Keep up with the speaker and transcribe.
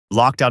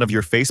Locked out of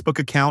your Facebook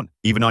account,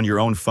 even on your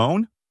own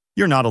phone?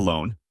 You're not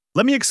alone.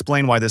 Let me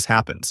explain why this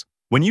happens.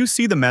 When you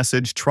see the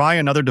message, try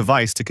another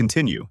device to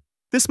continue.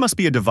 This must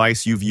be a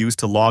device you've used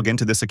to log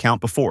into this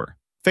account before.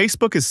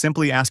 Facebook is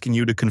simply asking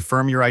you to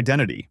confirm your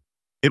identity.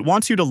 It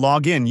wants you to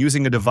log in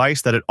using a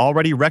device that it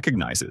already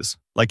recognizes,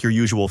 like your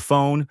usual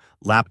phone,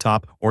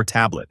 laptop, or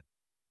tablet.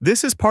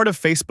 This is part of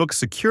Facebook's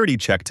security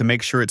check to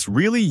make sure it's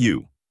really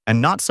you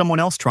and not someone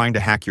else trying to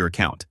hack your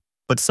account.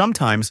 But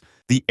sometimes,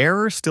 the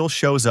error still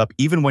shows up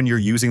even when you're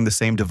using the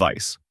same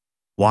device.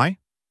 Why?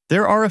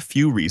 There are a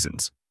few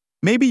reasons.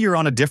 Maybe you're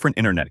on a different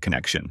internet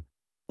connection,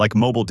 like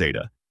mobile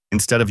data,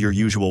 instead of your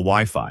usual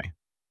Wi-Fi.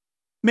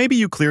 Maybe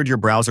you cleared your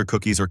browser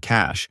cookies or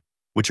cache,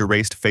 which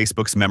erased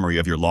Facebook's memory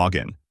of your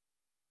login.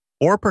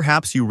 Or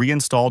perhaps you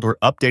reinstalled or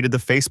updated the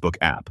Facebook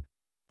app,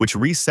 which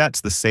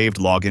resets the saved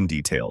login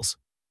details.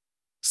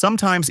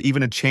 Sometimes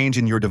even a change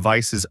in your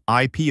device's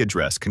IP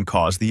address can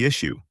cause the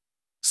issue.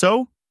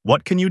 So,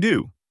 what can you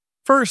do?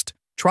 First,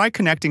 try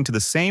connecting to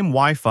the same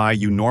Wi-Fi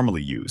you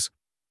normally use.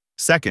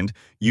 Second,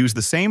 use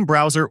the same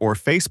browser or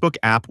Facebook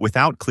app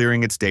without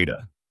clearing its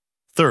data.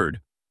 Third,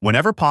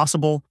 whenever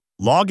possible,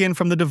 log in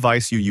from the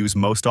device you use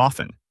most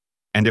often.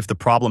 And if the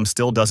problem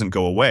still doesn't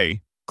go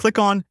away, click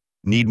on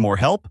Need More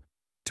Help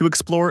to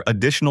explore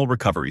additional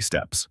recovery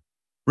steps.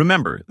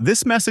 Remember,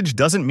 this message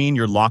doesn't mean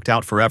you're locked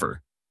out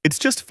forever. It's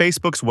just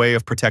Facebook's way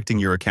of protecting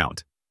your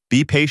account.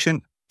 Be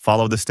patient,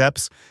 follow the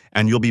steps,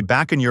 and you'll be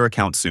back in your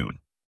account soon.